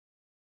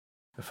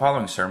The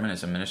following sermon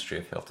is a ministry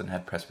of Hilton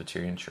Head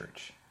Presbyterian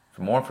Church.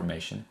 For more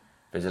information,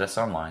 visit us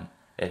online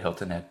at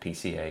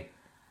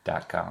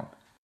hiltonheadpca.com.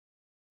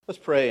 Let's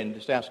pray and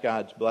just ask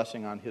God's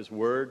blessing on His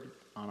Word,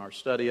 on our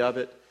study of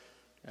it,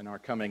 and our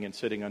coming and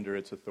sitting under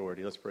its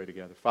authority. Let's pray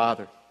together.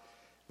 Father,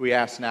 we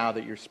ask now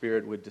that your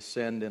Spirit would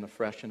descend in a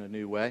fresh and a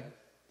new way,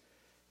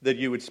 that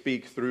you would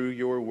speak through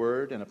your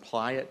Word and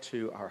apply it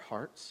to our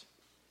hearts,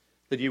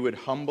 that you would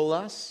humble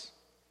us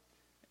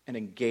and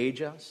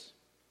engage us,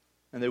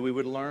 and that we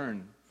would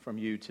learn from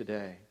you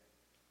today.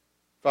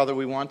 Father,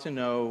 we want to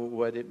know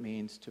what it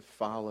means to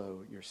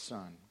follow your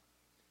Son.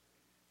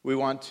 We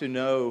want to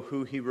know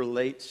who he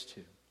relates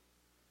to.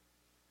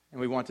 And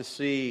we want to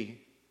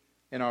see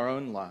in our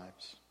own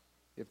lives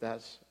if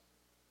that's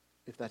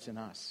in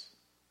us.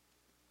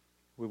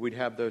 We'd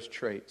have those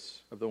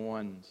traits of the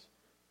ones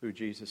who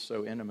Jesus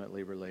so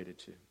intimately related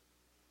to.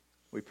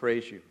 We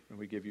praise you and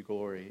we give you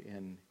glory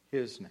in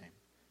his name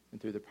and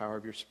through the power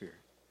of your Spirit.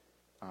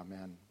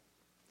 Amen.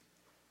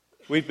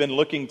 We've been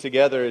looking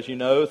together, as you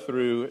know,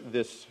 through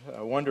this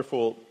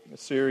wonderful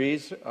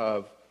series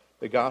of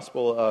the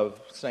Gospel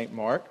of St.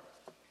 Mark,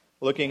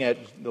 looking at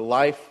the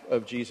life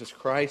of Jesus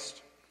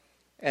Christ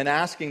and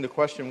asking the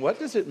question, what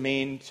does it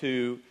mean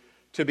to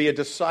be a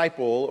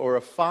disciple or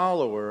a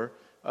follower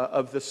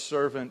of the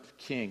servant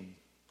king?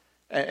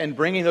 And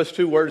bringing those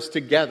two words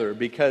together,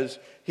 because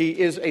he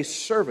is a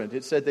servant.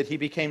 It said that he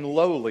became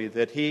lowly,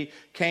 that he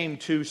came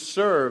to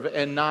serve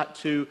and not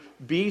to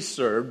be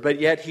served, but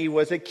yet he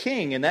was a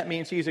king, and that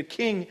means he's a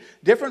king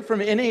different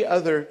from any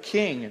other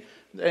king.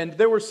 And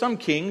there were some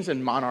kings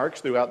and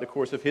monarchs throughout the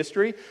course of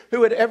history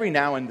who would every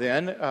now and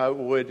then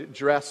would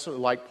dress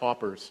like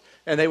paupers,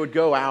 and they would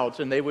go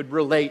out and they would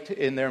relate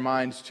in their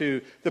minds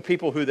to the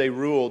people who they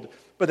ruled,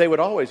 but they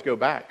would always go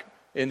back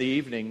in the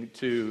evening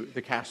to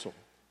the castle.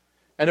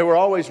 And there were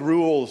always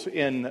rules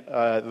in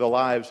the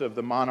lives of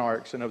the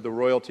monarchs and of the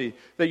royalty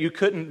that you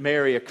couldn't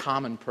marry a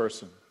common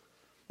person.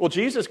 Well,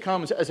 Jesus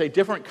comes as a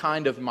different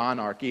kind of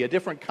monarchy, a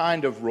different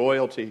kind of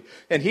royalty.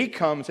 And he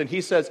comes and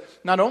he says,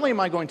 not only am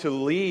I going to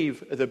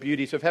leave the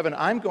beauties of heaven,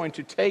 I'm going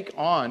to take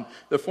on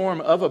the form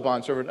of a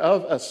bondservant,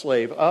 of a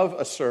slave, of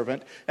a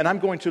servant, and I'm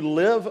going to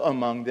live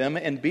among them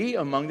and be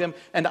among them,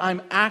 and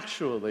I'm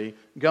actually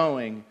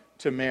going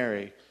to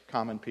marry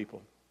common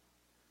people.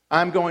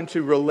 I'm going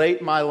to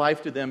relate my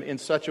life to them in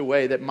such a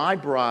way that my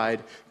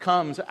bride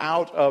comes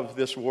out of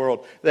this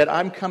world, that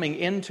I'm coming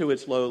into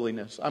its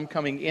lowliness, I'm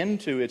coming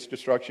into its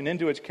destruction,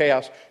 into its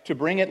chaos, to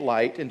bring it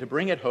light and to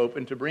bring it hope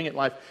and to bring it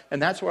life.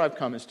 And that's what I've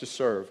come, is to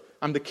serve.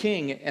 I'm the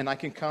king, and I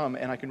can come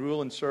and I can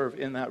rule and serve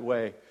in that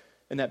way,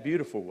 in that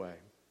beautiful way.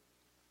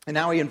 And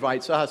now he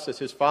invites us as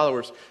his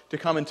followers to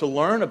come and to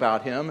learn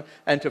about him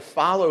and to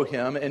follow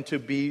him and to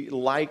be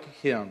like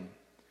him.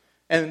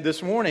 And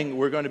this morning,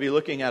 we're going to be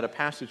looking at a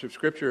passage of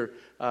Scripture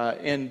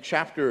in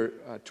chapter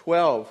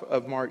 12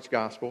 of Mark's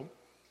Gospel.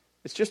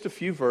 It's just a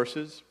few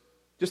verses,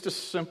 just a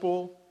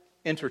simple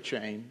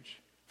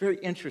interchange. Very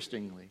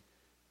interestingly,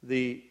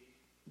 the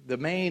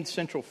main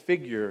central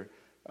figure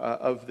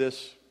of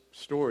this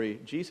story,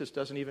 Jesus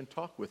doesn't even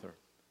talk with her.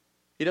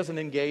 He doesn't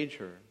engage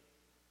her.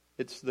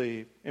 It's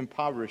the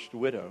impoverished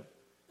widow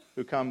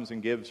who comes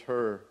and gives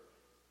her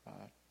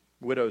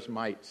widow's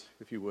mites,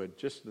 if you would,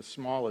 just the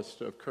smallest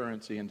of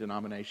currency and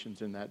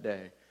denominations in that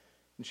day.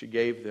 And she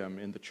gave them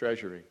in the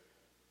treasury.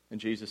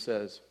 And Jesus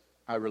says,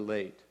 I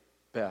relate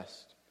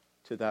best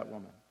to that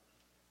woman.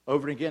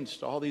 Over and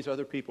against all these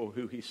other people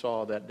who he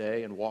saw that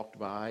day and walked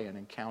by and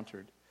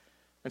encountered.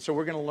 And so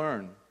we're going to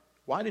learn,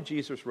 why did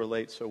Jesus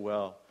relate so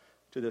well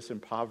to this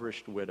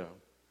impoverished widow?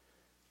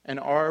 And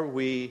are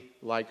we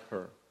like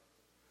her,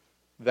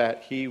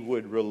 that he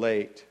would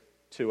relate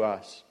to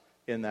us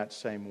in that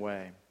same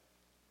way?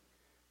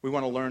 We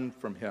want to learn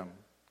from him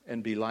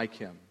and be like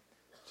him.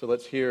 So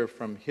let's hear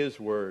from his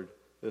word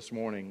this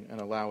morning and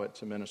allow it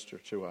to minister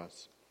to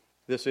us.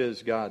 This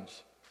is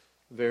God's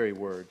very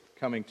word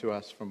coming to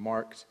us from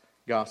Mark's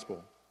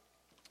Gospel,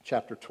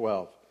 chapter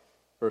 12,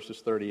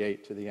 verses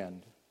 38 to the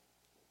end.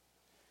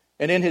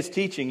 And in his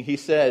teaching he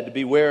said,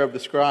 beware of the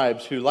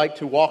scribes who like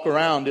to walk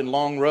around in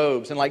long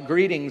robes and like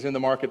greetings in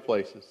the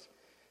marketplaces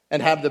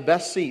and have the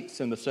best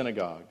seats in the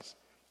synagogues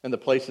and the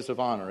places of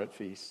honor at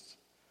feasts,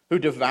 who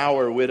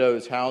devour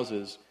widows'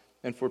 houses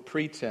and for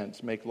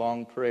pretense make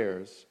long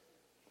prayers.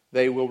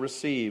 They will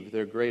receive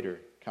their greater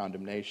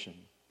condemnation.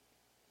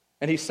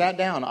 And he sat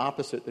down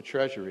opposite the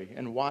treasury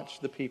and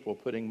watched the people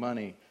putting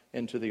money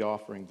into the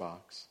offering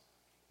box.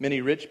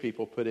 Many rich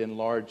people put in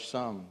large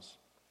sums,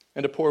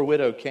 and a poor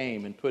widow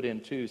came and put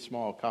in 2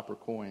 small copper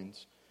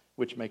coins,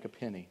 which make a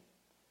penny.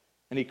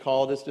 And he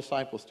called his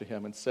disciples to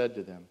him and said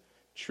to them,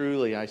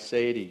 truly I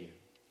say to you,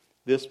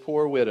 this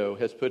poor widow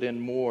has put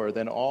in more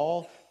than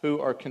all who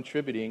are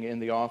contributing in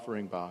the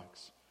offering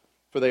box.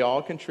 For they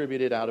all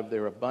contributed out of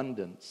their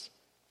abundance,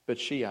 but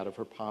she out of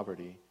her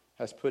poverty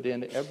has put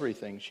in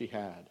everything she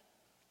had,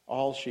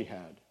 all she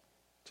had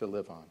to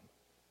live on.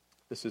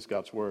 This is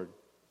God's word.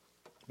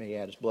 May he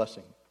add his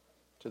blessing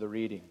to the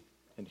reading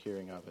and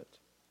hearing of it.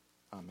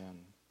 Amen.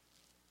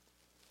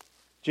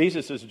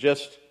 Jesus has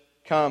just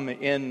come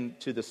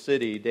into the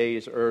city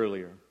days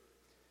earlier.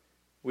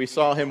 We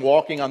saw him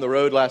walking on the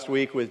road last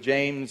week with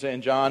James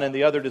and John and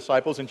the other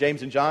disciples. And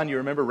James and John, you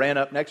remember, ran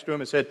up next to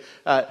him and said,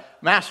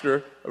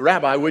 Master,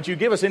 Rabbi, would you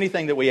give us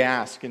anything that we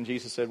ask? And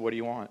Jesus said, what do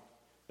you want?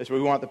 They said,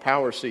 we want the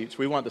power seats.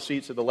 We want the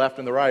seats of the left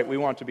and the right. We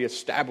want to be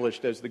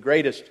established as the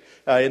greatest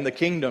in the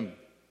kingdom.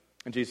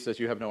 And Jesus says,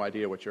 you have no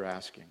idea what you're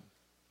asking.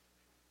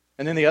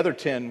 And then the other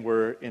 10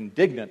 were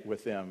indignant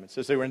with them. It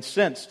says they were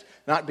incensed,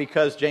 not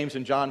because James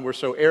and John were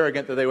so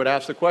arrogant that they would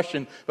ask the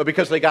question, but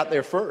because they got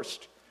there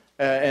first.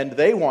 And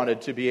they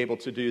wanted to be able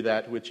to do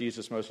that with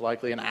Jesus most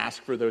likely and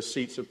ask for those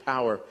seats of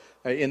power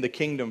in the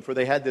kingdom, for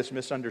they had this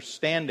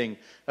misunderstanding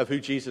of who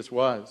Jesus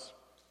was.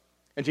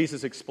 And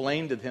Jesus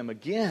explained to them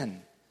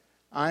again,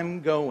 I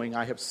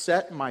have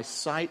set my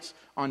sights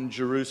on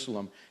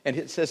Jerusalem. And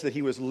it says that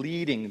he was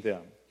leading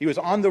them. He was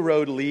on the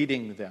road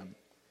leading them.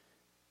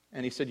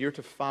 And he said, you're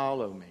to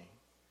follow me.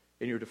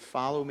 And you're to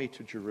follow me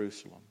to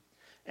Jerusalem.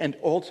 And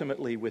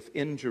ultimately,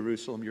 within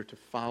Jerusalem, you're to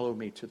follow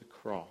me to the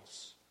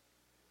cross.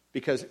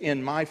 Because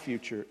in my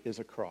future is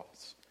a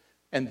cross.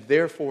 And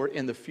therefore,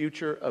 in the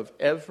future of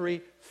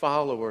every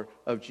follower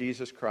of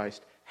Jesus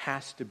Christ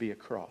has to be a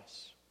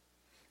cross.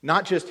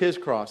 Not just his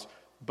cross,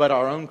 but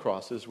our own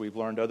crosses. We've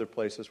learned other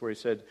places where he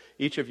said,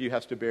 each of you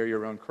has to bear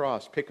your own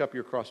cross. Pick up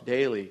your cross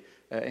daily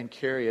and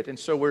carry it. And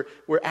so we're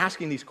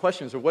asking these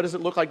questions of what does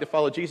it look like to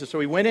follow Jesus? So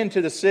we went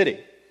into the city,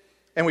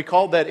 and we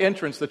called that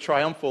entrance the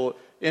triumphal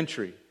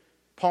entry,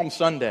 Palm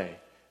Sunday,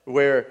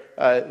 where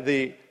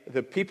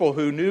the people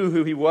who knew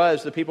who he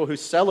was, the people who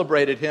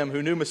celebrated him,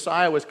 who knew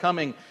Messiah was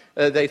coming,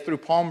 they threw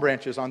palm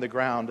branches on the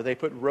ground. They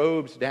put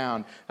robes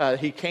down.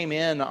 He came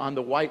in on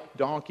the white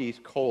donkey's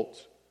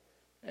colt,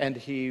 and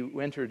he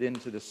entered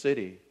into the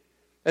city.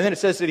 And then it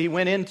says that he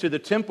went into the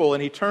temple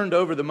and he turned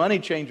over the money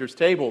changers'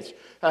 tables,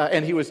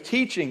 and he was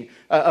teaching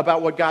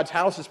about what God's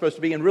house is supposed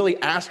to be and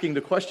really asking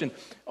the question,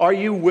 are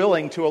you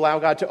willing to allow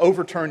God to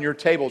overturn your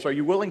tables? Are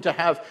you willing to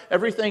have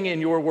everything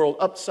in your world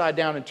upside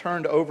down and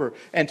turned over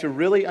and to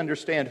really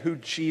understand who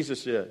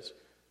Jesus is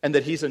and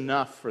that he's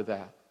enough for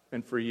that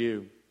and for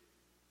you?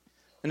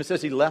 And it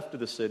says he left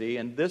the city,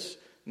 and this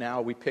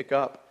now we pick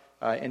up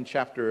in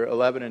chapter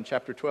 11 and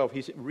chapter 12.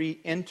 He's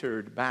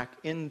re-entered back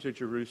into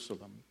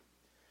Jerusalem.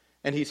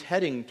 And he's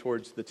heading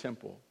towards the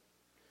temple.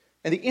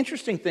 And the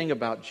interesting thing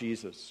about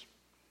Jesus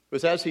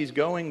was as he's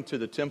going to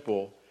the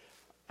temple,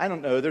 I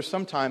don't know, there's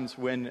sometimes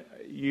when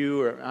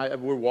you or I,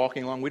 we're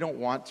walking along, we don't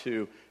want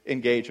to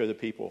engage other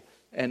people.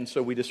 And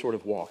so we just sort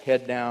of walk,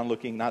 head down,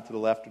 looking not to the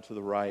left or to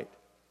the right.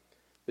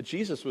 But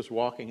Jesus was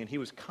walking and he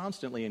was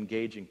constantly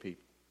engaging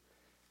people.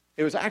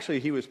 It was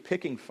actually, he was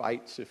picking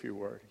fights, if you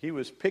were. He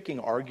was picking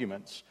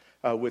arguments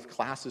with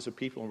classes of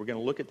people, and we're going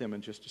to look at them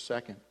in just a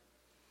second.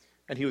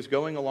 And he was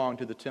going along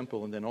to the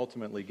temple and then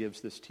ultimately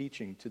gives this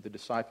teaching to the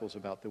disciples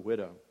about the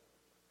widow.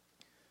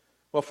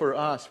 Well, for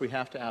us, we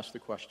have to ask the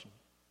question,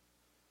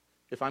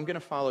 if I'm going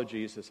to follow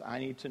Jesus, I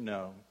need to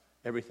know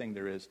everything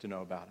there is to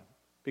know about him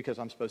because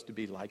I'm supposed to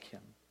be like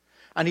him.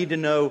 I need to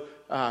know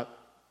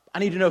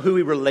who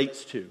he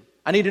relates to.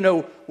 I need to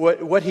know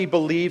what he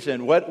believes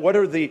in. What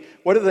are the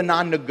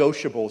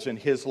non-negotiables in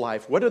his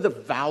life? What are the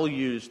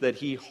values that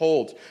he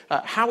holds?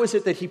 How is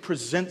it that he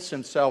presents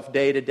himself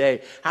day to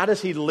day? How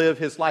does he live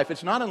his life?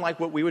 It's not unlike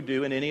what we would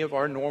do in any of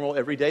our normal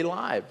everyday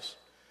lives.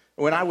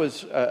 When I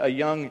was a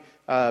young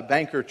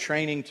banker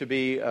training to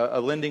be a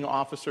lending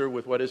officer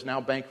with what is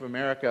now Bank of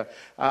America,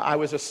 I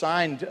was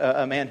assigned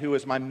a man who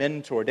was my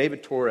mentor,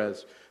 David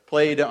Torres,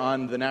 played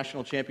on the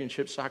national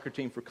championship soccer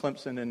team for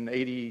Clemson in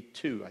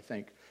 '82, I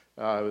think.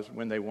 It was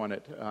when they won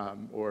it,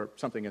 or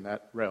something in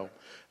that realm.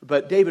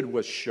 But David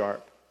was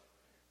sharp.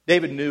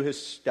 David knew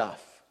his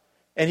stuff,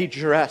 and he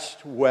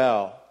dressed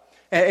well.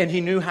 And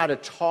he knew how to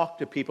talk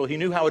to people. He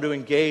knew how to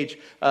engage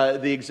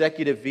the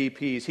executive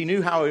VPs. He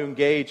knew how to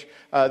engage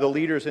the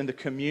leaders in the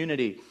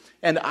community.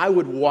 And I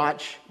would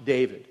watch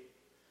David,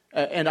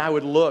 and I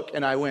would look,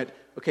 and I went,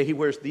 okay, he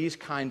wears these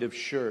kind of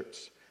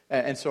shirts.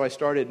 And so I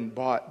started and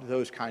bought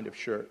those kind of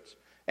shirts.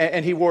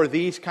 And he wore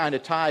these kind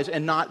of ties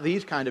and not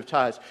these kind of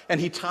ties. And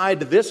he tied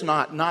this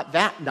knot, not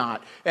that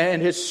knot.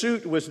 And his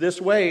suit was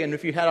this way. And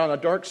if you had on a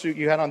dark suit,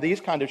 you had on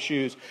these kind of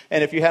shoes.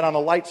 And if you had on a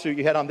light suit,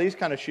 you had on these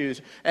kind of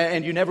shoes.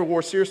 And you never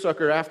wore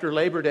seersucker after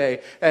Labor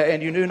Day.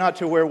 And you knew not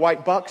to wear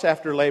white bucks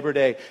after Labor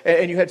Day.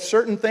 And you had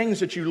certain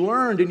things that you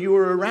learned and you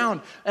were around.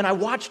 And I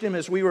watched him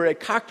as we were at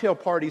cocktail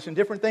parties and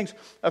different things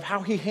of how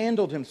he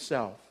handled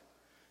himself,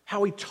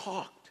 how he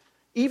talked.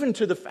 Even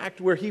to the fact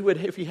where he would,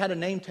 if he had a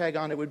name tag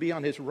on, it would be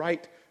on his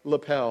right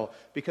lapel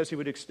because he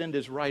would extend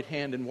his right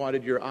hand and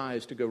wanted your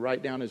eyes to go right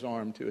down his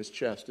arm to his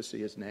chest to see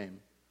his name.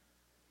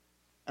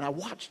 And I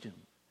watched him,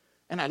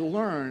 and I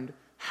learned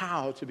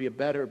how to be a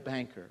better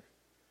banker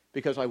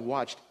because I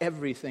watched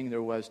everything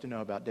there was to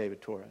know about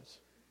David Torres.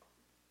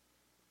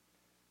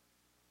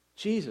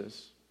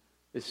 Jesus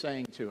is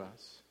saying to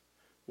us,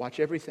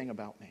 watch everything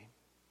about me.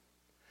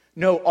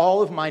 Know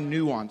all of my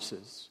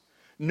nuances.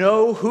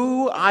 Know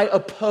who I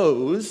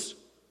oppose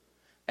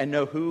and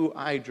know who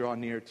I draw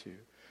near to.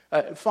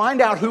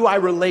 Find out who I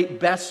relate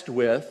best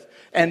with,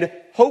 and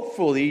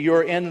hopefully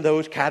you're in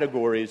those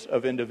categories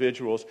of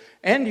individuals.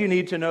 And you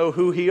need to know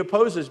who he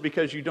opposes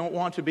because you don't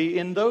want to be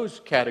in those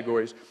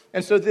categories.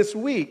 And so this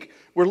week,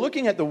 we're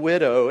looking at the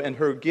widow and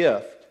her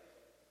gift.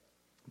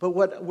 But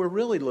what we're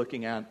really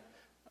looking at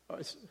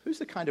is who's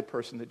the kind of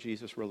person that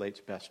Jesus relates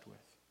best with?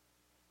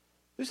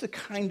 Who's the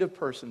kind of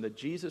person that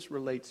Jesus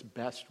relates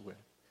best with?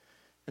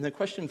 And the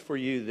question for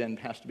you then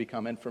has to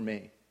become, and for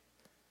me,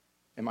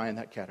 am I in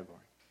that category?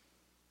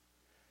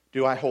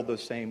 Do I hold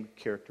those same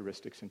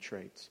characteristics and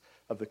traits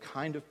of the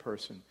kind of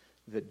person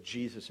that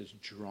Jesus is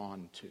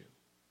drawn to?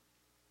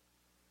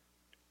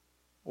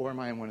 Or am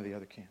I in one of the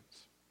other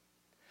camps?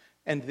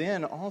 And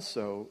then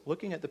also,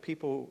 looking at the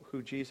people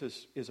who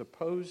Jesus is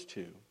opposed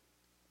to,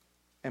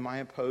 am I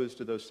opposed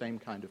to those same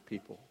kind of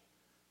people?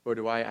 Or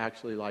do I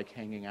actually like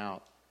hanging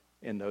out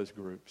in those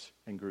groups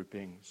and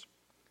groupings?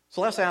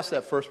 So let's ask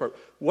that first part.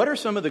 What are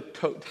some of the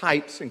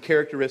types and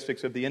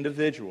characteristics of the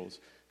individuals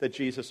that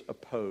Jesus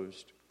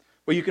opposed?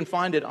 Well, you can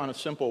find it on a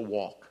simple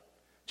walk.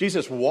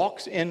 Jesus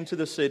walks into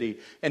the city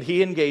and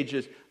he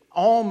engages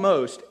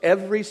almost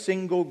every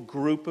single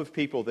group of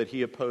people that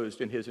he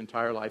opposed in his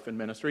entire life and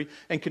ministry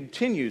and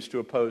continues to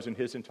oppose in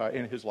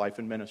his life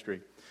and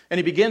ministry. And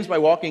he begins by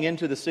walking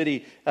into the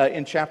city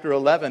in chapter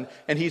 11,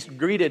 and he's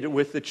greeted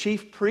with the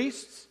chief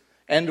priests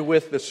and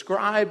with the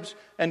scribes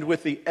and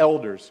with the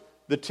elders.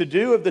 The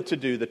to-do of the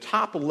to-do, the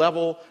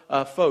top-level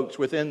folks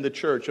within the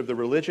church of the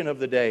religion of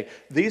the day.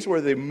 These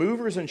were the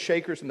movers and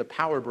shakers and the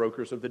power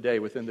brokers of the day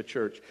within the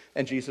church,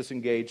 and Jesus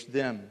engaged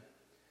them.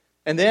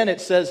 And then it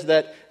says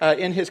that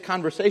in his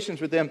conversations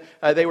with them,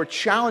 they were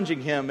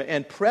challenging him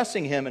and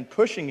pressing him and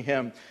pushing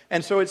him.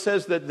 And so it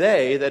says that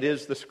they, that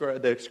is the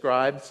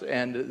scribes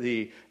and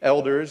the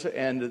elders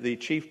and the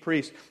chief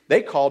priests,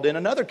 they called in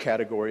another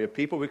category of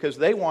people because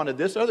they wanted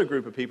this other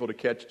group of people to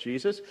catch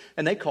Jesus,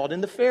 and they called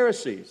in the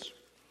Pharisees.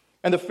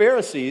 And the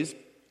Pharisees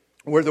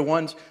were the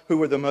ones who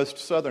were the most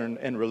southern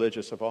and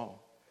religious of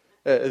all.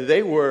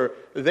 They were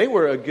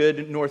a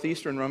good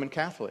northeastern Roman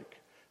Catholic.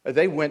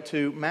 They went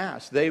to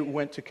Mass. They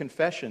went to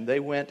confession.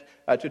 They went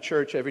to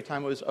church every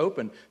time it was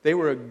open. They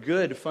were a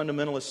good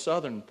fundamentalist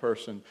Southern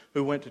person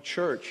who went to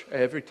church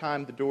every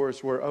time the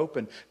doors were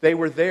open. They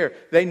were there.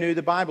 They knew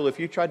the Bible. If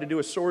you tried to do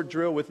a sword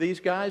drill with these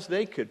guys,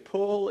 they could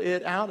pull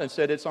it out and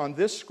said it's on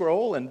this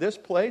scroll in this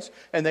place,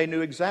 and they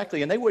knew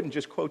exactly. And they wouldn't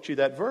just quote you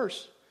that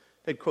verse.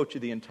 They'd quote you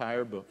the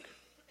entire book.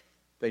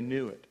 They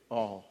knew it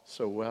all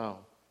so well.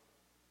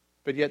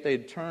 But yet they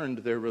had turned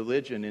their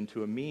religion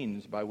into a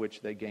means by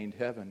which they gained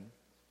heaven,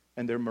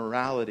 and their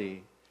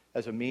morality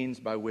as a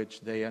means by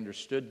which they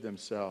understood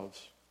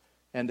themselves.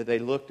 And they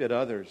looked at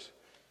others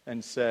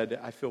and said,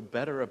 I feel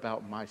better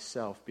about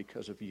myself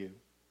because of you.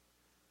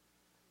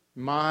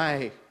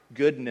 My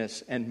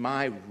goodness and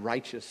my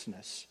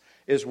righteousness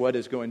is what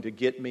is going to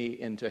get me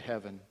into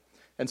heaven.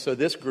 And so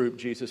this group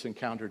Jesus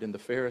encountered in the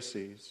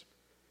Pharisees.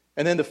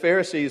 And then the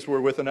Pharisees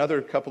were with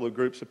another couple of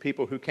groups of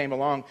people who came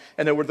along,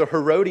 and there were the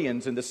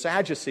Herodians and the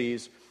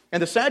Sadducees.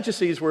 And the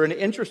Sadducees were an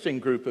interesting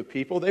group of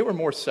people. They were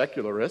more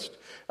secularist.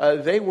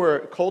 They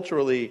were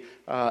culturally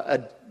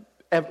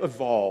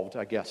evolved,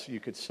 I guess you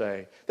could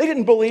say. They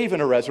didn't believe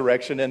in a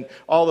resurrection and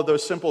all of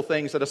those simple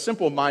things that a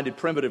simple-minded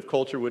primitive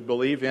culture would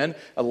believe in,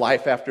 a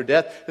life after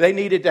death. They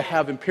needed to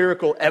have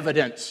empirical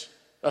evidence,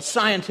 a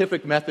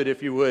scientific method,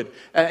 if you would.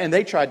 And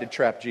they tried to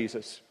trap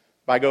Jesus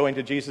by going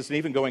to Jesus and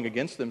even going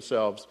against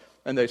themselves.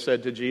 And they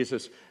said to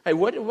Jesus, hey,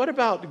 what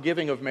about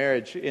giving of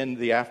marriage in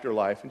the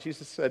afterlife? And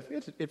Jesus said,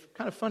 it's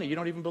kind of funny. You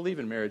don't even believe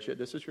in marriage yet.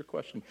 This is your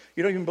question.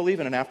 You don't even believe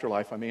in an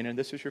afterlife, and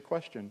this is your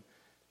question. And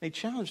he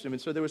challenged him.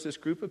 And so there was this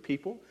group of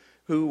people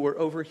who were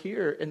over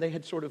here, and they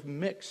had sort of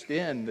mixed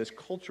in this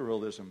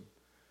culturalism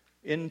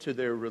into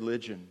their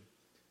religion.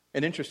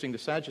 And interesting, the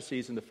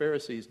Sadducees and the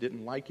Pharisees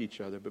didn't like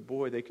each other, but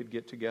boy, they could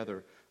get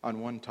together on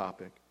one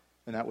topic,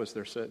 and that was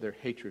their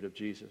hatred of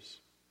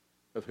Jesus,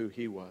 of who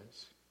he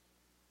was.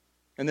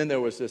 And then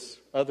there was this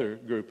other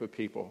group of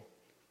people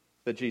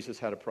that Jesus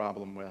had a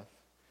problem with.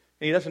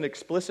 And he doesn't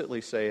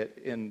explicitly say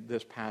it in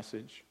this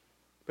passage,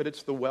 but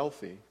it's the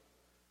wealthy.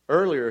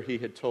 Earlier, he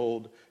had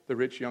told the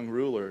rich young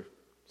ruler,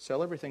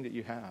 sell everything that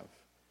you have.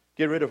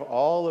 Get rid of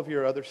all of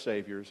your other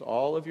saviors,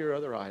 all of your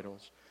other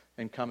idols,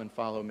 and come and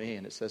follow me.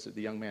 And it says that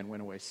the young man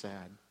went away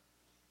sad.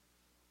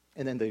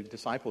 And then the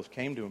disciples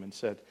came to him and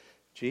said,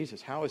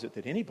 Jesus, how is it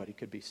that anybody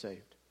could be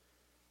saved?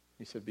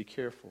 He said, be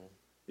careful.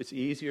 It's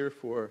easier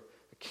for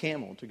a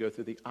camel to go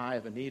through the eye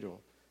of a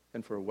needle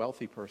than for a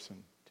wealthy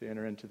person to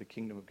enter into the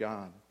kingdom of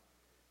God.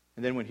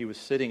 And then when he was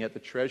sitting at the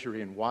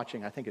treasury and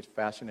watching, I think it's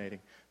fascinating.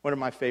 One of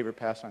my favorite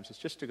pastimes is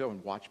just to go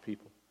and watch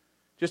people.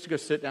 Just to go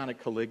sit down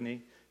at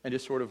Coligny and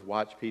just sort of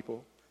watch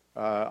people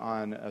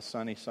on a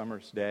sunny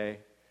summer's day.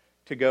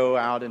 To go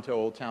out into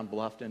Old Town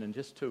Bluffton and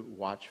just to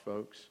watch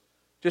folks.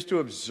 Just to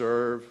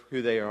observe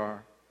who they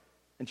are.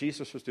 And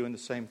Jesus was doing the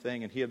same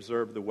thing, and he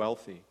observed the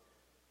wealthy.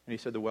 And he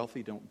said, the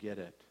wealthy don't get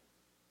it.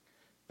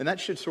 And that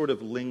should sort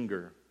of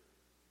linger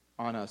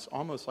on us,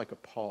 almost like a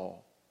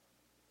pall.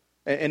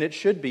 And it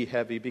should be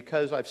heavy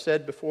because I've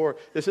said before,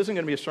 this isn't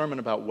going to be a sermon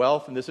about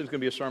wealth, and this isn't going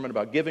to be a sermon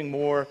about giving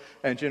more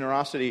and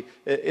generosity.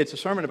 It's a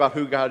sermon about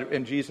who God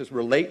and Jesus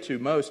relate to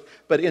most.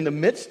 But in the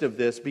midst of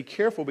this, be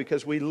careful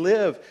because we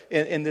live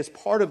in this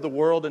part of the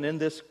world and in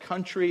this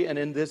country and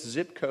in this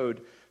zip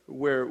code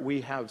where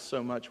we have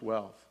so much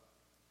wealth.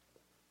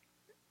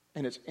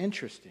 And it's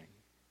interesting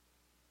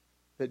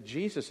that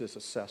Jesus'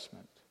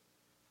 assessment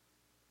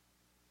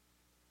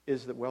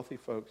is that wealthy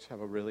folks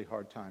have a really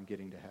hard time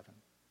getting to heaven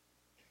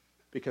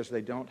because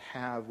they don't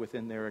have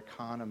within their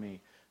economy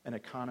an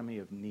economy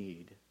of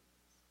need.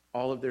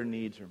 All of their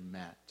needs are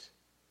met.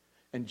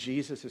 And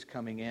Jesus is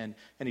coming in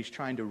and he's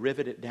trying to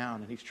rivet it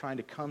down and he's trying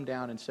to come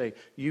down and say,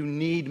 you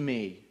need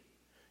me.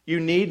 You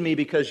need me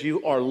because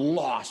you are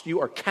lost.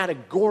 You are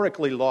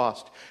categorically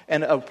lost.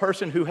 And a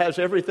person who has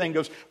everything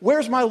goes,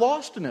 where's my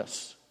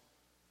lostness?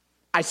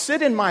 I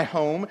sit in my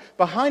home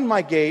behind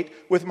my gate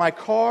with my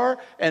car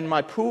and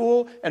my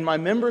pool and my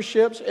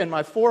memberships and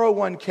my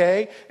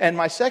 401k and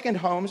my second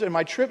homes and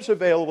my trips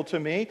available to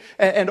me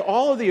and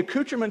all of the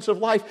accoutrements of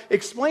life.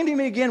 Explain to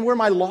me again where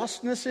my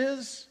lostness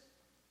is.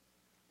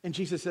 And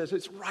Jesus says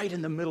it's right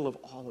in the middle of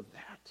all of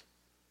that.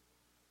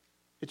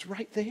 It's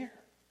right there.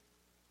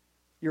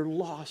 You're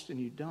lost and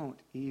you don't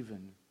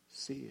even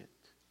see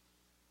it.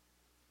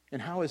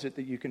 And how is it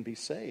that you can be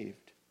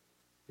saved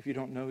if you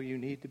don't know you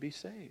need to be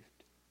saved?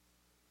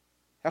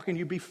 How can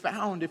you be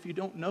found if you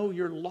don't know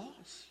you're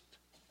lost?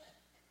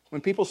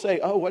 When people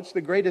say, oh, what's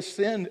the greatest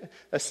sin?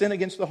 A sin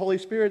against the Holy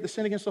Spirit. The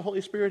sin against the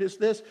Holy Spirit is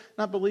this,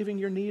 not believing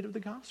your need of the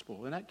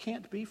gospel. And that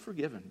can't be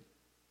forgiven,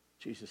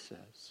 Jesus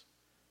says,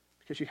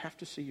 because you have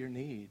to see your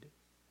need.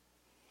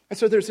 And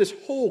so there's this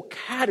whole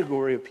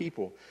category of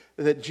people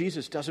that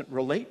Jesus doesn't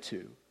relate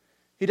to.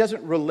 He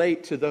doesn't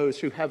relate to those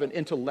who have an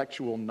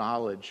intellectual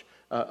knowledge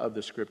of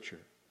the Scripture.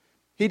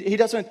 He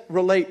doesn't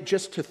relate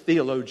just to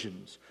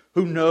theologians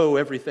who know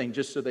everything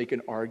just so they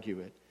can argue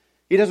it.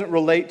 He doesn't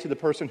relate to the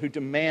person who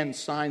demands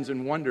signs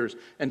and wonders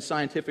and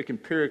scientific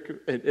empirical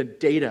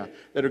data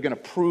that are going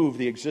to prove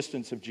the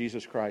existence of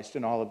Jesus Christ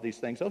and all of these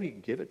things. Oh, he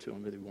could give it to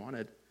him if he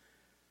wanted.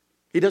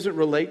 He doesn't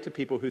relate to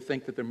people who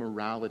think that their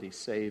morality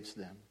saves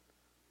them,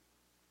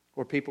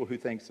 or people who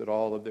think that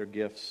all of their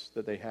gifts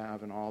that they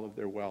have and all of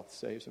their wealth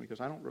saves them, because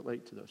I don't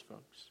relate to those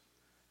folks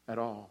at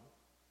all.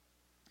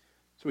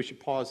 So we should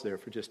pause there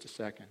for just a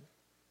second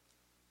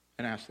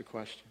and ask the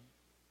question,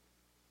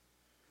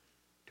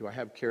 do I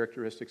have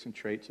characteristics and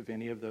traits of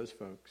any of those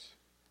folks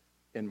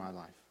in my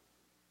life?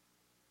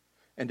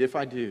 And if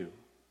I do,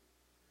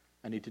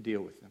 I need to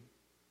deal with them.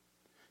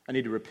 I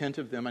need to repent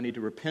of them. I need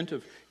to repent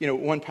of,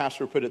 one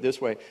pastor put it this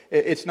way,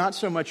 it's not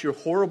so much your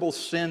horrible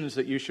sins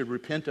that you should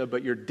repent of,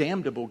 but your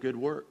damnable good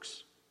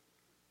works.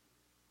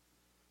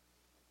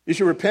 You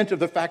should repent of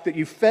the fact that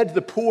you fed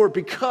the poor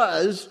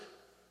because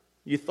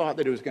you thought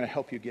that it was going to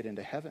help you get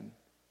into heaven.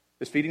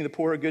 Is feeding the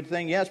poor a good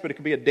thing? Yes, but it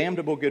can be a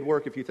damnable good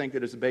work if you think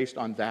that it's based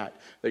on that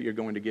you're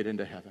going to get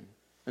into heaven,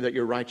 and that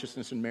your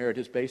righteousness and merit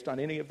is based on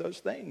any of those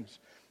things.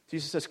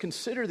 Jesus says,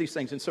 consider these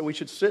things. And so we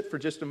should sit for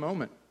just a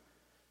moment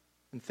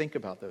and think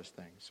about those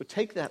things. So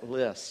take that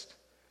list.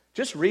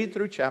 Just read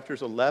through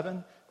chapters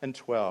 11 and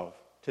 12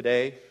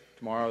 today,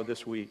 tomorrow,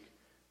 this week,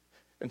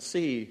 and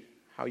see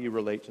how you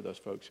relate to those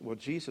folks. Well,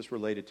 Jesus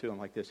related to them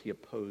like this. He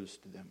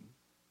opposed them.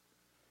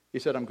 He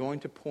said, I'm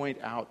going to point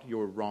out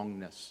your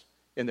wrongness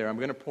in there. I'm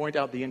going to point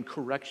out the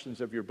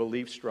incorrections of your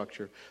belief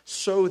structure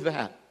so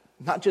that,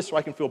 not just so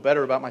I can feel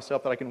better about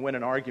myself that I can win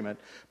an argument,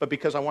 but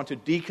because I want to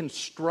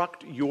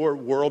deconstruct your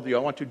worldview. I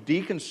want to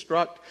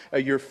deconstruct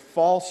your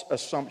false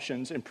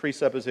assumptions and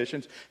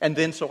presuppositions, and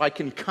then so I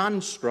can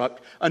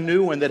construct a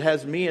new one that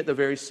has me at the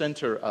very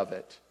center of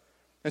it.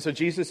 And so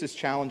Jesus is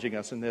challenging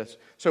us in this.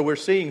 So we're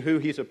seeing who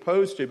he's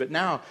opposed to, but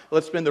now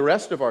let's spend the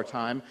rest of our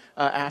time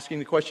asking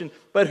the question,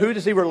 but who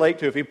does he relate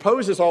to? If he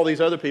opposes all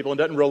these other people and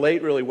doesn't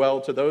relate really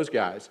well to those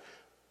guys,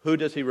 who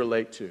does he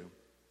relate to?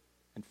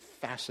 And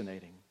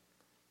fascinating,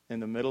 in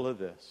the middle of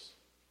this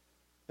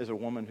is a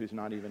woman who's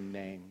not even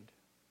named.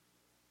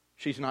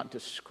 She's not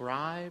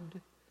described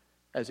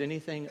as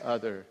anything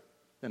other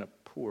than a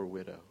poor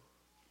widow.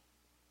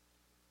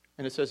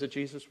 And it says that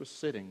Jesus was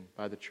sitting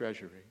by the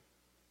treasury.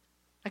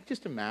 I can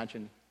just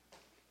imagine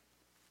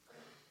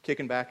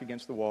kicking back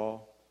against the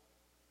wall,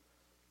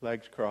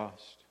 legs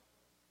crossed,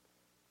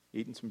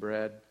 eating some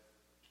bread,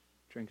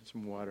 drinking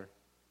some water,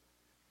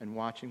 and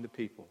watching the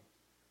people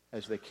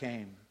as they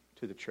came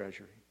to the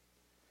treasury.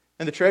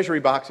 And the treasury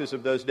boxes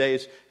of those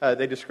days,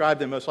 they described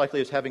them most likely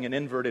as having an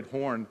inverted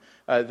horn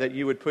that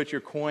you would put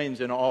your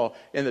coins and all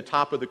in the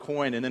top of the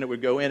coin, and then it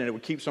would go in and it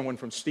would keep someone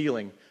from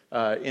stealing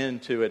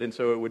into it. And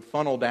so it would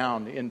funnel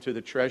down into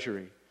the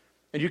treasury.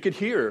 And you could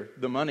hear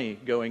the money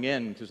going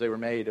in because they were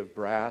made of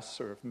brass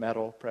or of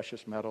metal,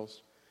 precious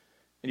metals.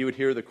 And you would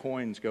hear the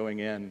coins going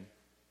in.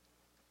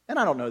 And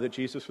I don't know that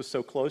Jesus was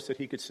so close that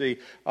he could see,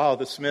 oh,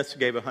 the Smiths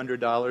gave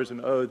 $100,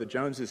 and oh, the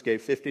Joneses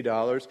gave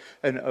 $50,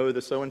 and oh,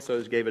 the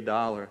so-and-sos gave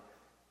 $1.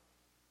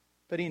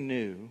 But he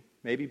knew,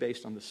 maybe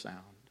based on the sound,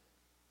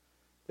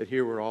 that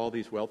here were all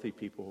these wealthy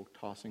people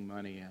tossing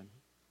money in.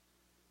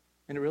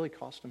 And it really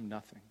cost them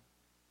nothing.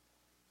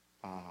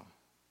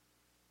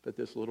 But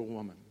this little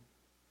woman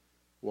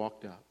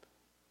walked up,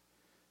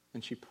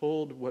 and she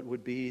pulled what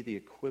would be the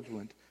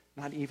equivalent,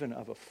 not even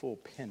of a full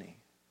penny.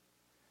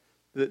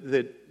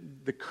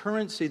 The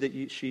currency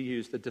that she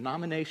used, the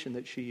denomination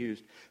that she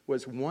used,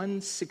 was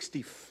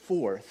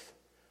 1/64th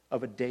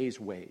of a day's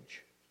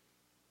wage.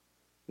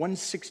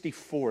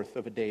 1/64th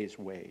of a day's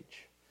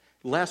wage.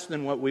 Less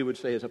than what we would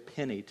say is a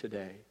penny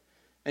today.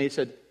 And he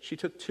said she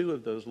took 2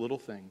 of those little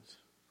things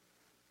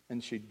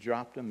and she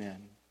dropped them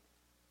in.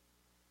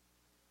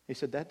 He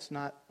said that's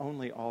not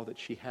only all that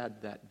she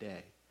had that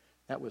day,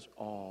 that was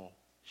all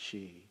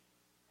she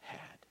had.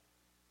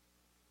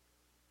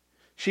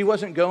 She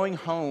wasn't going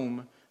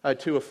home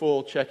to a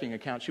full checking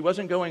account. She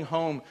wasn't going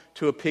home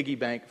to a piggy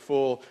bank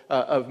full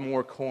of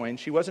more coins.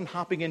 She wasn't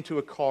hopping into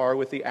a car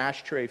with the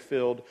ashtray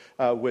filled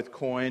with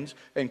coins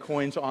and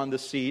coins on the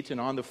seat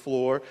and on the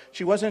floor.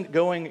 She wasn't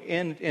going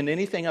in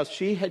anything else.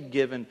 She had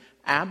given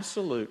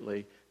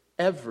absolutely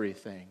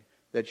everything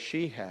that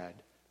she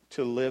had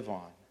to live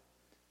on.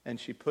 And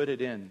she put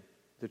it in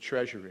the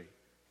treasury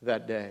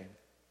that day.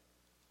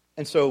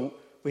 And so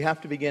we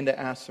have to begin to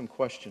ask some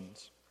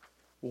questions.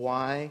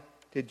 Why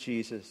did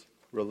Jesus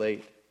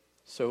relate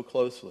so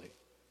closely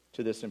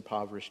to this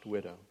impoverished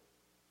widow?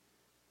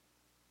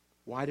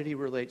 Why did he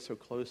relate so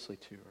closely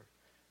to her?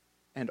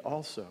 And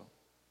also,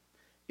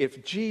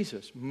 if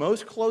Jesus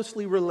most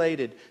closely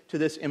related to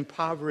this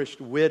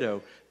impoverished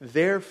widow,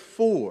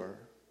 therefore,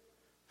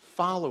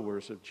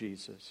 followers of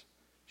Jesus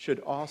should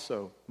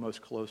also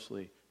most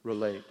closely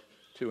relate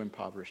to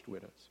impoverished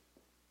widows.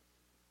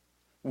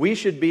 We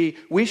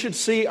should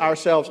see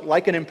ourselves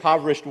like an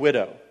impoverished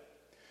widow.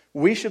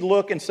 We should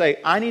look and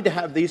say, I need to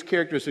have these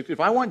characteristics. If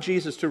I want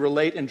Jesus to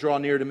relate and draw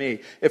near to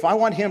me, if I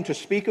want him to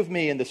speak of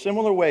me in the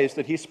similar ways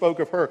that he spoke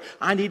of her,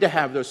 I need to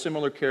have those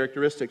similar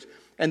characteristics.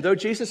 And though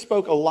Jesus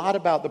spoke a lot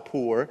about the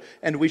poor,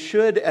 and we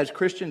should, as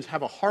Christians,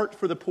 have a heart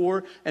for the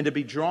poor and to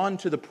be drawn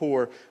to the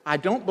poor, I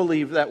don't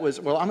believe that was,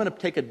 well, I'm going to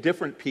take a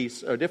different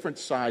piece, a different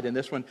side in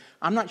this one.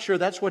 I'm not sure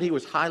that's what he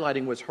was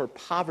highlighting was her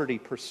poverty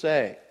per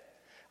se.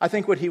 I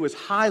think what he was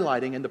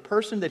highlighting, and the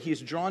person that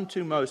he's drawn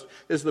to most,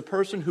 is the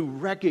person who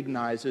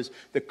recognizes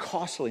the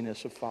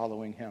costliness of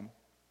following him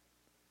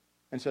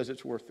and says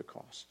it's worth the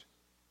cost.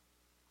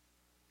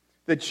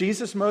 That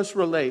Jesus most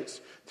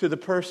relates to the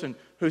person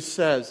who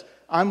says,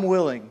 I'm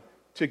willing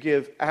to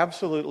give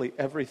absolutely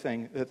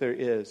everything that there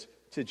is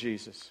to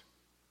Jesus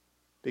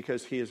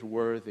because he is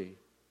worthy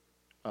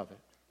of it.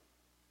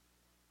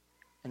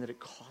 And that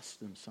it costs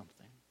them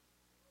something.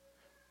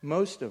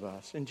 Most of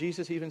us, and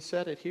Jesus even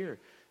said it here,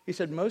 he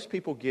said most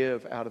people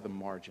give out of the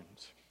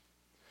margins.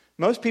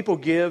 Most people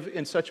give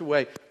in such a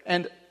way,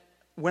 and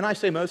when I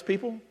say most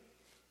people,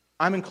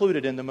 I'm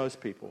included in the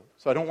most people.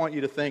 So I don't want you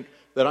to think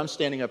that I'm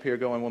standing up here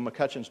going, well,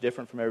 McCutcheon's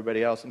different from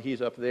everybody else and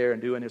he's up there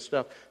and doing his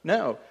stuff.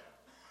 No.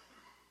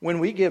 When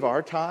we give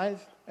our tithe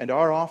and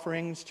our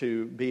offerings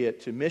to, be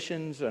it to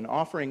missions and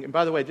offering, and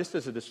by the way, just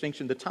as a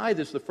distinction, the tithe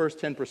is the first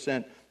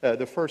 10%,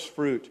 the first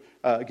fruit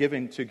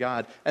giving to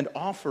God. And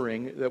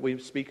offering that we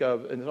speak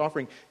of, and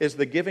offering is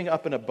the giving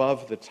up and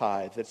above the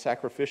tithe that's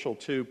sacrificial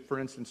to, for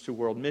instance, to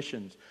world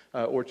missions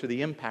or to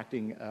the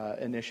impacting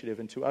initiative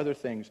and to other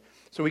things.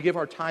 So we give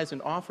our tithes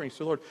and offerings to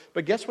the Lord.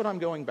 But guess what I'm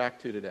going back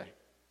to today?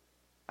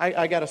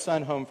 I got a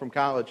son home from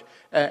college,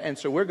 and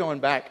so we're going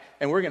back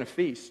and we're going to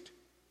feast.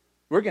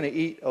 We're going to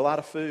eat a lot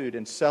of food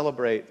and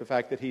celebrate the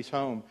fact that he's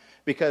home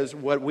because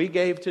what we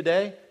gave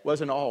today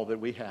wasn't all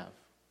that we have.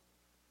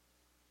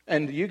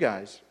 And you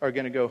guys are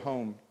going to go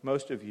home,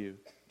 most of you,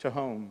 to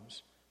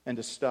homes and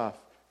to stuff.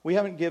 We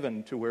haven't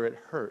given to where it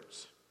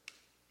hurts.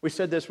 We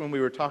said this when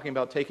we were talking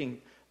about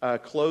taking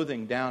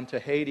clothing down to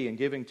Haiti and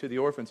giving to the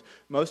orphans.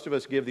 Most of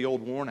us give the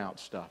old worn-out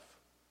stuff.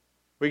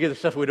 We give the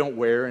stuff we don't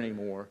wear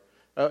anymore.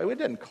 It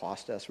doesn't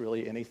cost us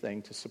really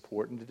anything to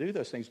support and to do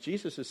those things.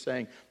 Jesus is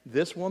saying,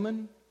 this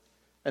woman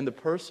and the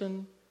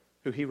person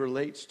who he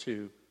relates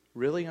to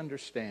really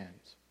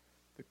understands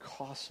the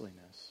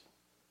costliness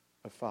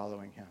of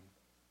following him.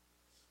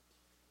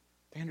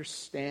 They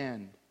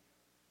understand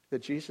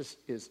that Jesus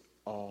is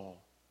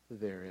all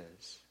there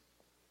is.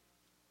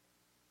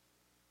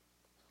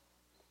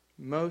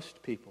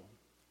 Most people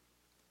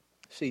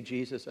see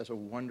Jesus as a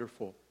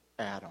wonderful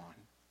add-on.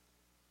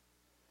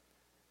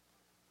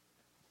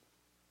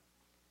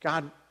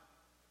 God,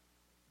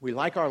 we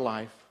like our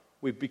life.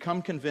 We've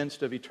become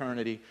convinced of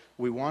eternity.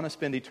 We want to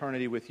spend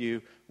eternity with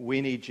you.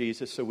 We need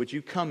Jesus. So would you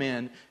come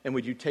in and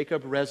would you take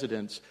up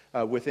residence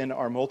within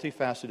our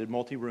multifaceted,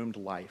 multi-roomed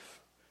life?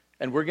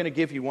 And we're going to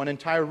give you one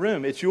entire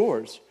room. It's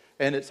yours.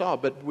 And it's all.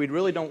 But we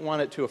really don't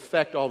want it to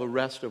affect all the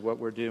rest of what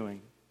we're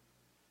doing.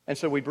 And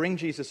so we bring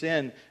Jesus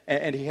in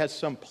and he has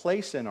some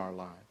place in our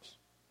lives.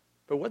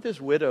 But what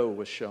this widow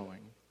was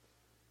showing,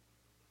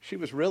 she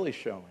was really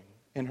showing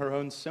in her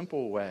own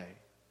simple way,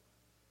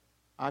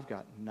 I've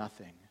got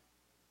nothing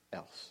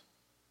else.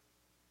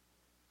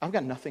 I've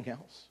got nothing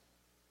else.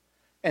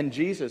 And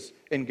Jesus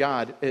and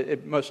God,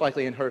 most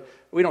likely in her,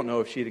 we don't know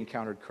if she'd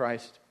encountered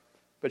Christ,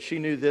 but she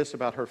knew this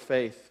about her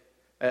faith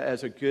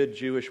as a good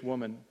Jewish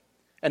woman.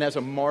 And as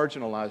a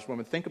marginalized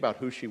woman, think about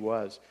who she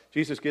was.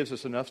 Jesus gives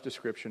us enough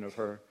description of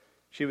her.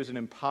 She was an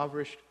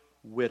impoverished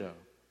widow.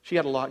 She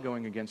had a lot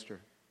going against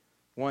her.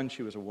 One,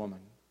 she was a woman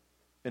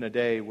in a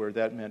day where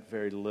that meant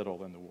very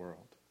little in the world.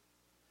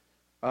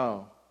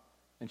 Oh,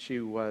 and she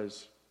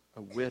was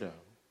a widow.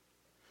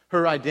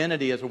 Her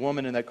identity as a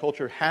woman in that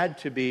culture had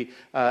to be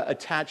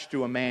attached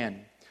to a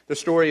man. The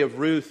story of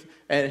Ruth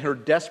and her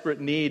desperate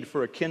need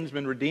for a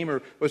kinsman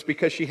redeemer was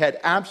because she had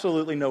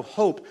absolutely no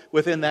hope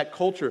within that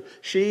culture.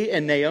 She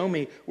and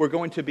Naomi were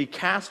going to be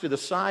cast to the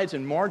sides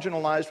and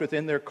marginalized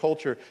within their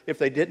culture if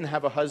they didn't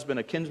have a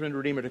husband, a kinsman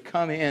redeemer, to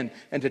come in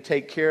and to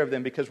take care of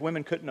them, because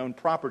women couldn't own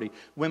property.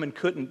 Women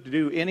couldn't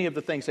do any of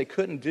the things they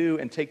couldn't do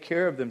and take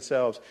care of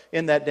themselves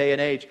in that day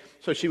and age.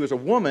 So she was a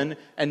woman,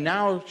 and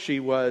now she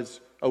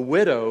was a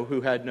widow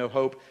who had no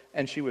hope,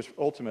 and she was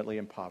ultimately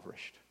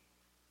impoverished.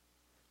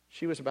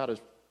 She was about as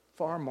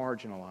far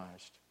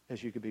marginalized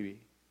as you could be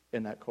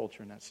in that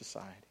culture, in that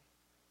society.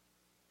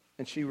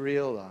 And she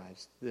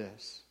realized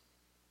this: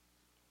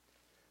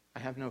 I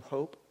have no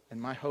hope and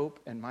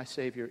my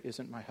Savior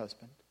isn't my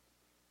husband,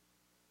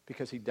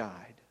 because he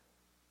died.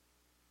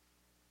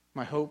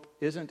 My hope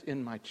isn't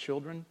in my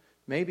children.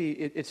 Maybe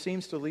it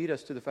seems to lead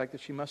us to the fact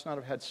that she must not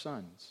have had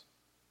sons,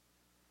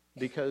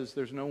 because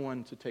there's no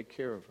one to take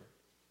care of her.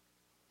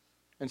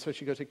 And so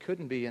she goes, it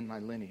couldn't be in my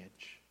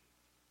lineage.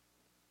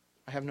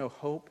 I have no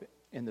hope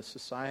in the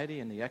society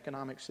and the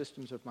economic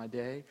systems of my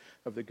day,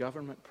 of the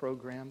government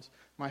programs.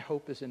 My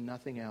hope is in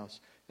nothing else.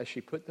 As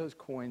she put those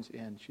coins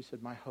in, she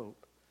said, my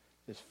hope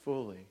is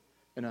fully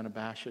and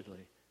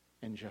unabashedly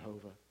in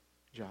Jehovah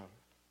Jireh,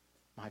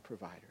 my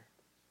provider,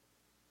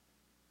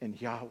 in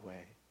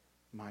Yahweh,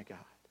 my God.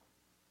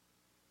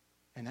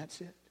 And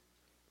that's it.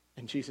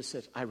 And Jesus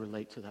says, I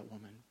relate to that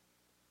woman.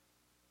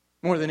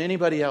 More than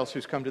anybody else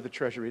who's come to the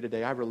treasury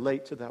today, I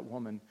relate to that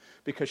woman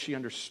because she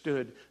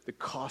understood the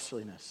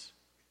costliness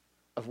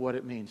of what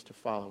it means to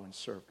follow and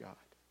serve God.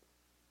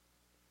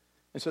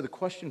 And so the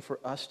question for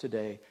us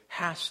today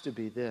has to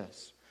be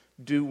this: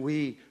 do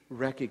we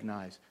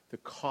recognize the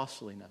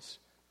costliness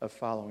of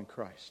following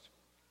Christ?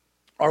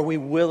 Are we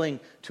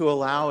willing to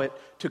allow it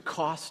to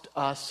cost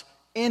us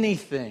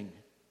anything?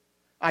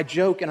 I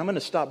joke, and I'm going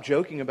to stop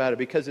joking about it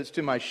because it's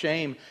to my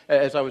shame,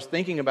 as I was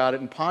thinking about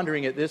it and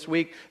pondering it this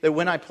week, that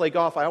when I play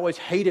golf, I always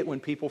hate it when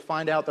people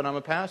find out that I'm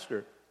a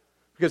pastor.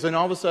 Because then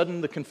all of a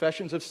sudden the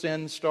confessions of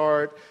sin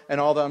start,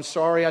 and all the, I'm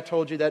sorry I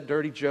told you that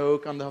dirty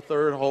joke on the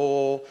third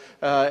hole,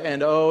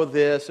 and oh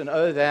this and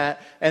oh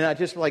that. And I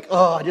just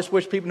I just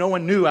wish no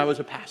one knew I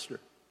was a pastor.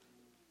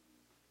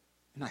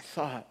 And I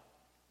thought,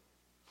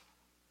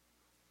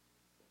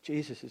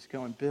 Jesus is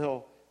going,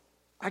 Bill,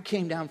 I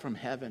came down from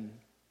heaven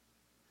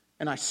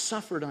and I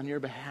suffered on your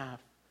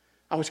behalf.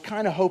 I was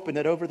kind of hoping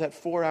that over that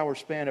 4-hour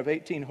span of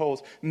 18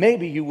 holes,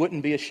 maybe you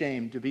wouldn't be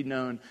ashamed to be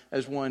known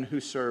as one who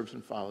serves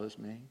and follows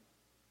me.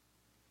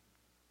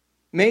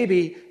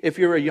 Maybe if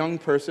you're a young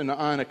person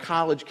on a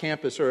college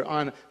campus or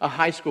on a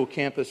high school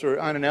campus or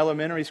on an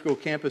elementary school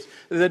campus,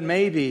 that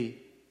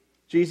maybe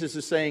Jesus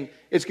is saying,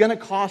 it's going to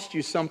cost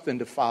you something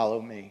to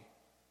follow me,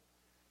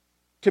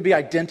 to be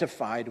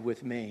identified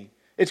with me.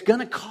 It's going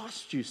to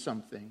cost you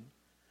something.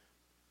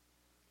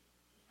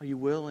 Are you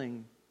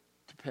willing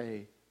to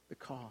pay the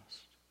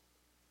cost?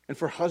 And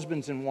for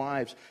husbands and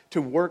wives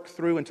to work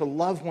through and to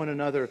love one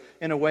another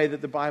in a way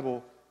that the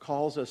Bible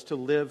calls us to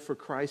live for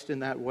Christ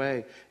in that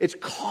way. It's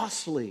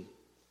costly.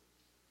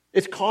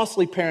 It's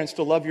costly, parents,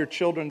 to love your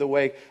children the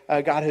way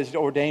God has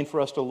ordained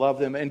for us to love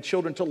them, and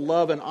children to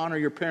love and honor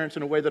your parents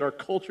in a way that our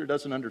culture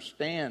doesn't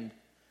understand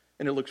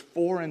and it looks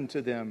foreign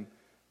to them.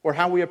 Or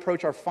how we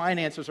approach our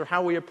finances, or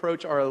how we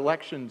approach our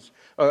elections,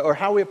 or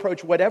how we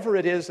approach whatever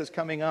it is that's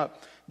coming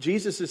up.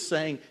 Jesus is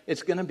saying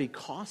it's going to be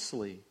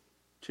costly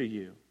to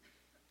you.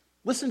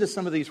 Listen to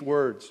some of these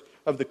words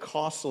of the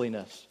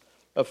costliness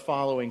of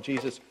following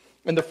Jesus.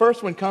 And the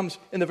first one comes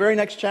in the very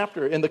next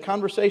chapter, in the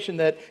conversation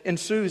that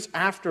ensues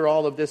after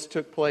all of this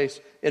took place.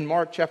 In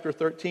Mark chapter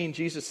 13,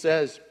 Jesus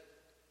says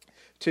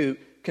to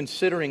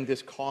considering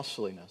this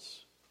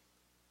costliness,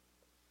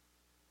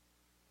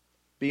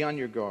 be on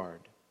your guard.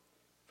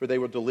 For they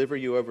will deliver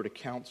you over to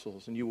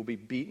councils, and you will be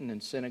beaten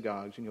in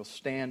synagogues, and you'll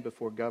stand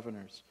before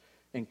governors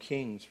and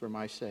kings for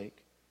my sake,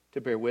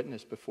 to bear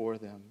witness before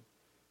them.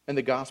 And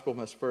the gospel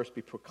must first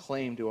be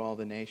proclaimed to all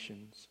the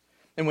nations.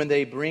 And when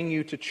they bring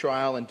you to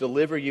trial and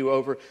deliver you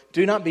over,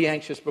 do not be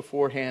anxious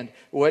beforehand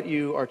what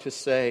you are to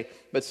say,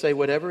 but say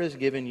whatever is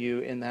given you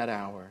in that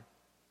hour.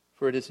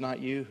 For it is not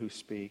you who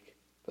speak,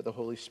 but the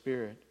Holy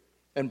Spirit.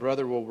 And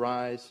brother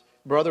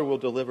will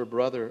deliver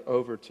brother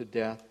over to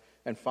death,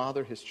 and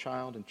father his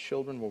child, and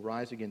children will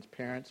rise against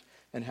parents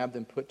and have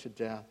them put to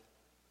death.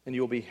 And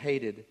you will be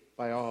hated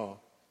by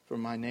all for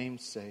my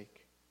name's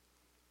sake.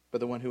 But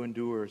the one who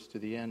endures to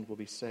the end will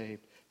be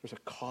saved. There's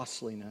a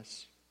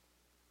costliness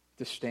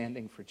to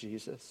standing for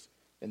Jesus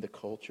in the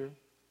culture.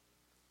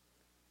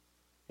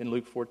 In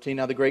Luke 14,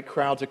 now the great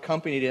crowds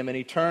accompanied him, and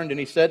he turned and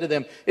he said to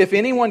them, if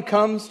anyone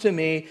comes to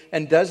me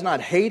and does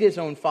not hate his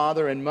own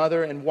father and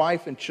mother and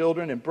wife and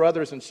children and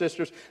brothers and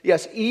sisters,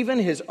 yes, even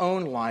his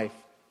own life,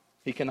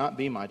 he cannot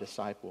be my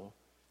disciple.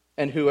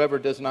 And whoever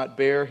does not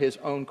bear his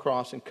own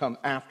cross and come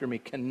after me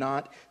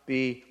cannot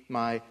be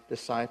my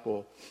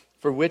disciple.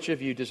 For which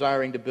of you,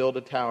 desiring to build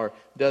a tower,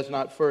 does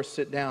not first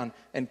sit down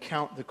and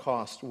count the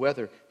cost,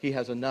 whether he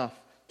has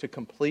enough to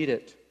complete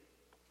it?"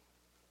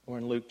 Or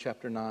in Luke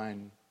chapter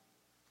 9,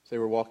 as they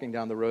were walking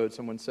down the road,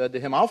 someone said to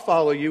him, "I'll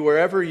follow you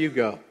wherever you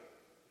go."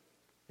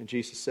 And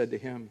Jesus said to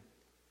him,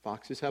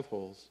 "Foxes have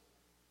holes,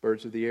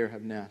 birds of the air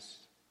have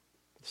nests,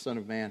 but the Son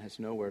of Man has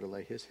nowhere to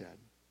lay his head."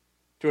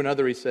 To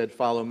another he said,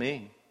 "Follow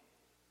me."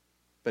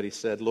 But he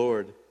said,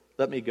 "Lord,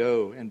 let me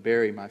go and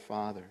bury my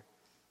father."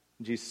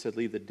 And Jesus said,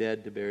 "Leave the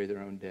dead to bury their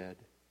own dead.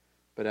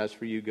 But as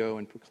for you, go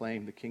and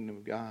proclaim the kingdom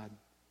of God."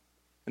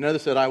 Another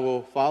said, "I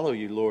will follow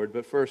you, Lord,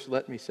 but first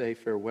let me say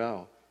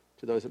farewell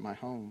to those at my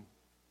home."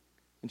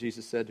 And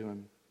Jesus said to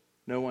him,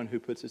 "No one who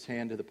puts his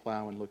hand to the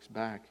plow and looks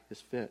back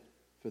is fit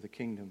for the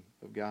kingdom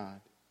of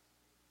God."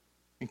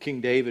 And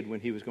King David, when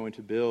he was going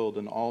to build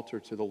an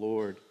altar to the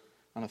Lord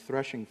on a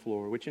threshing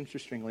floor, which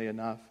interestingly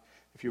enough,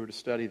 if you were to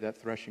study that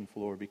threshing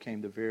floor,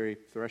 became the very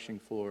threshing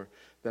floor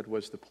that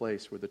was the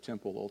place where the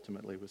temple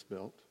ultimately was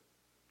built.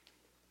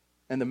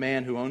 And the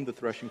man who owned the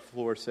threshing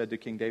floor said to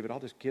King David,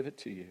 "I'll just give it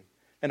to you.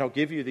 And I'll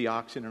give you the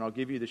oxen and I'll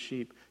give you the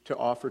sheep to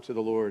offer to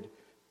the Lord."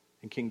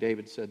 And King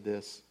David said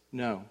this,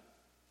 "No,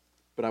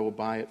 but I will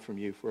buy it from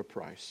you for a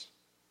price.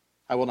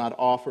 I will not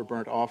offer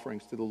burnt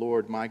offerings to the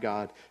Lord my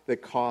God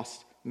that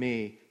cost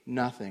me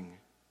nothing."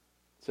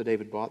 So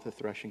David bought the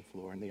threshing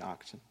floor and the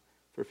oxen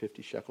for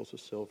 50 shekels of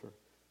silver.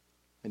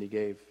 And he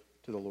gave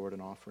to the Lord an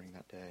offering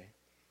that day.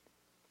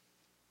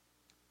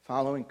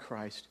 Following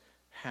Christ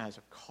has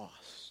a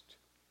cost.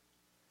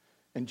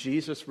 And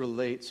Jesus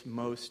relates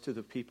most to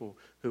the people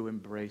who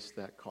embrace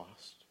that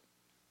cost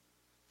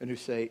and who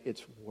say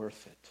it's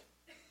worth it.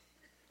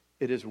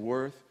 It is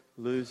worth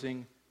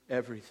losing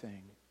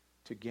everything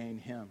to gain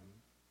him.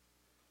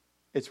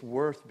 It's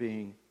worth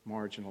being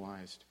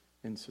marginalized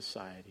in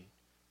society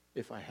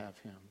if I have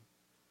him.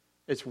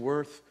 It's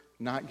worth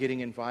not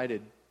getting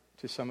invited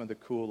to some of the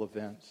cool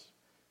events.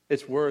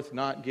 It's worth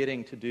not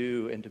getting to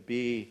do and to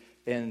be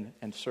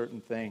in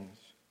certain things.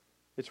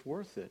 It's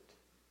worth it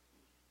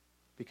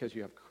because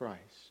you have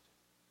Christ.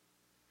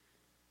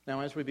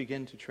 Now, as we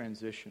begin to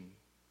transition,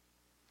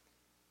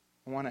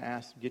 I want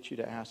to get you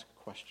to ask a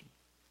question.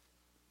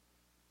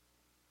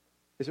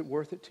 Is it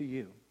worth it to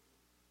you?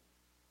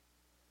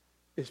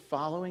 Is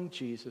following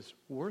Jesus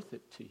worth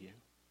it to you?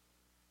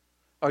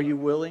 Are you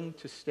willing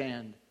to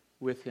stand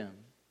with him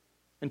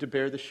and to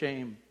bear the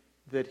shame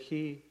that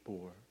he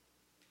bore,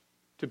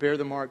 to bear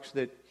the marks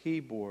that he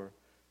bore,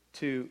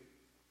 to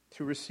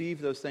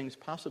receive those things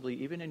possibly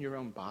even in your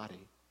own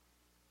body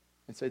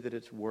and say that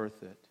it's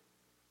worth it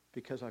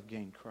because I've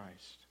gained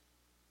Christ?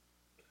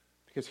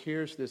 Because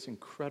here's this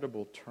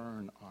incredible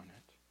turn on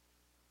it.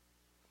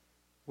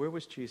 Where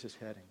was Jesus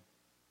heading?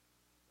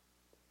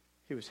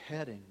 He was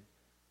heading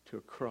to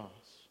a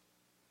cross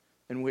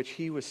in which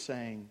he was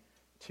saying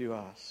to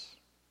us,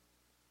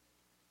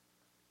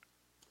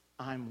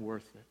 I'm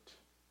worth it.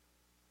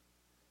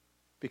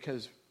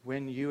 Because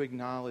when you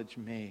acknowledge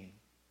me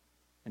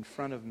in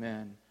front of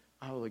men,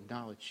 I will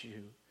acknowledge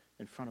you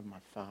in front of my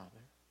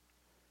Father.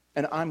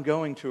 And I'm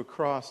going to a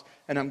cross,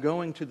 and I'm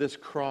going to this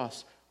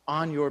cross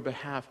on your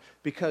behalf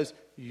because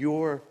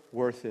you're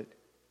worth it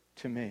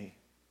to me.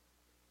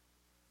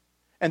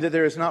 And that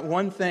there is not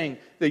one thing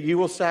that you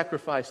will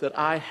sacrifice that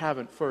I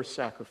haven't first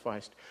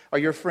sacrificed. Are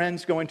your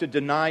friends going to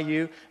deny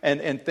you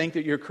and think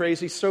that you're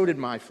crazy? So did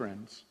my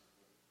friends.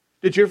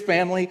 Did your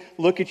family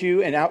look at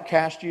you and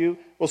outcast you?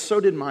 Well, so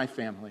did my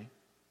family.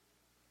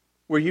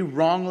 Were you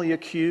wrongly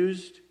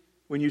accused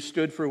when you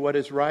stood for what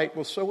is right?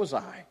 Well, so was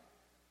I.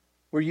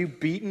 Were you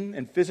beaten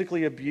and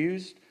physically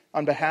abused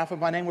on behalf of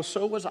my name? Well,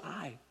 so was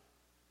I.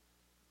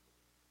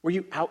 Were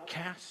you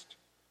outcast?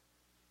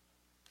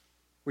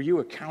 Were you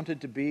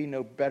accounted to be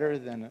no better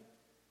than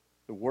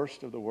the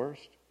worst of the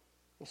worst?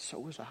 Well, so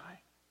was I.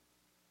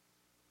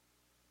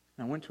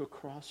 And I went to a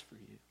cross for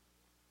you.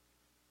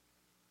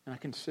 And I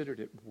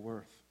considered it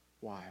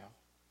worthwhile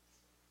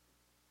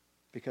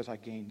because I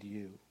gained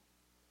you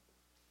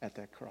at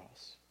that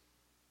cross.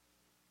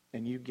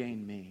 And you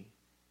gained me.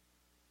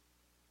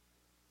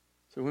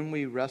 So when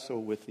we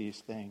wrestle with these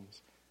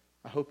things,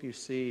 I hope you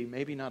see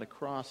maybe not a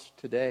cross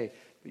today,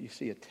 but you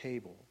see a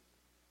table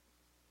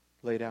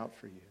laid out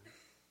for you.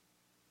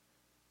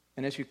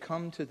 And as you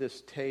come to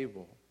this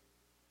table,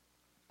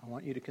 I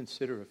want you to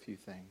consider a few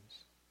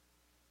things.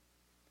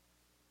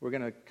 We're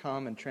going to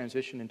come and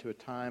transition into a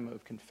time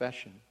of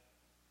confession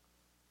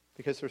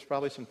because there's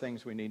probably some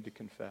things we need to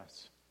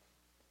confess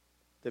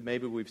that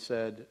maybe we've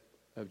said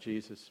of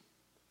Jesus,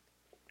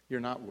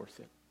 you're not worth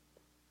it.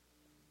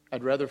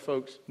 I'd rather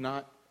folks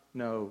not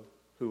know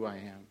who I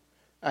am.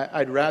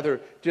 I'd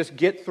rather just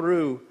get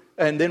through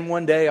and then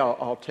one day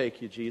I'll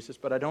take you, Jesus.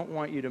 But I don't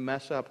want you to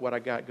mess up what I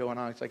got going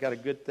on because I got a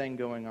good thing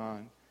going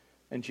on.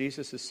 And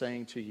Jesus is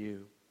saying to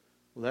you,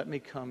 let me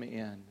come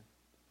in.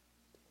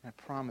 I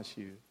promise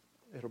you,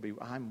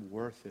 I'm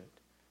worth it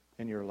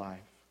in your life.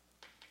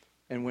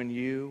 And when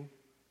you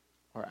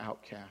are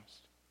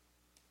outcast,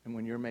 and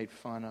when you're made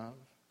fun of,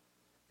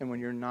 and when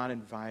you're not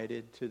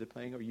invited to the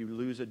thing, or you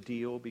lose a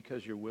deal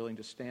because you're willing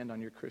to stand on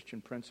your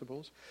Christian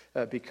principles,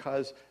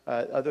 because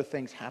other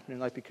things happen in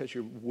life, because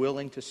you're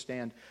willing to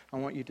stand, I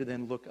want you to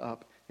then look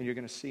up, and you're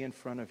going to see in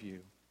front of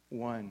you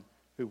one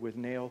who with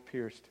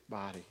nail-pierced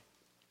body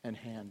and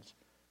hands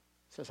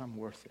says, I'm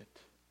worth it.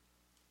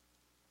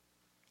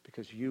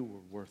 Because you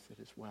were worth it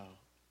as well.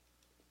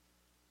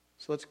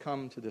 So let's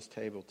come to this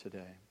table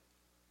today.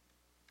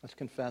 Let's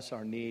confess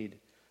our need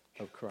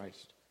of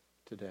Christ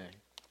today.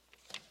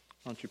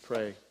 Why don't you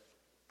pray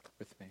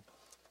with me?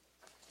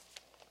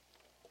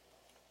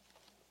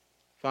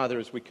 Father,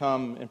 as we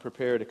come and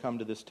prepare to come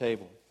to this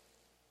table,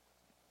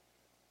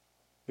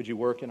 would you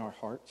work in our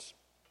hearts?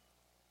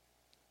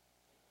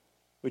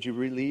 Would you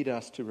lead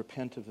us to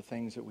repent of the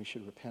things that we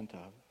should repent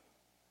of?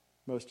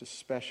 Most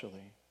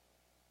especially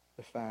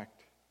the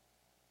fact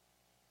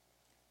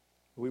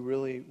we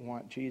really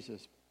want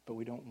Jesus, but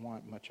we don't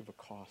want much of a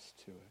cost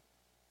to it.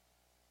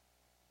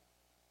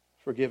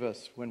 Forgive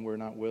us when we're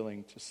not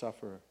willing to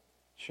suffer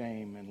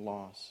shame and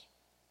loss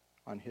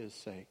on his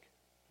sake,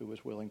 who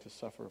was willing to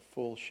suffer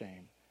full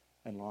shame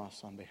and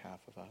loss on behalf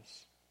of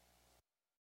us.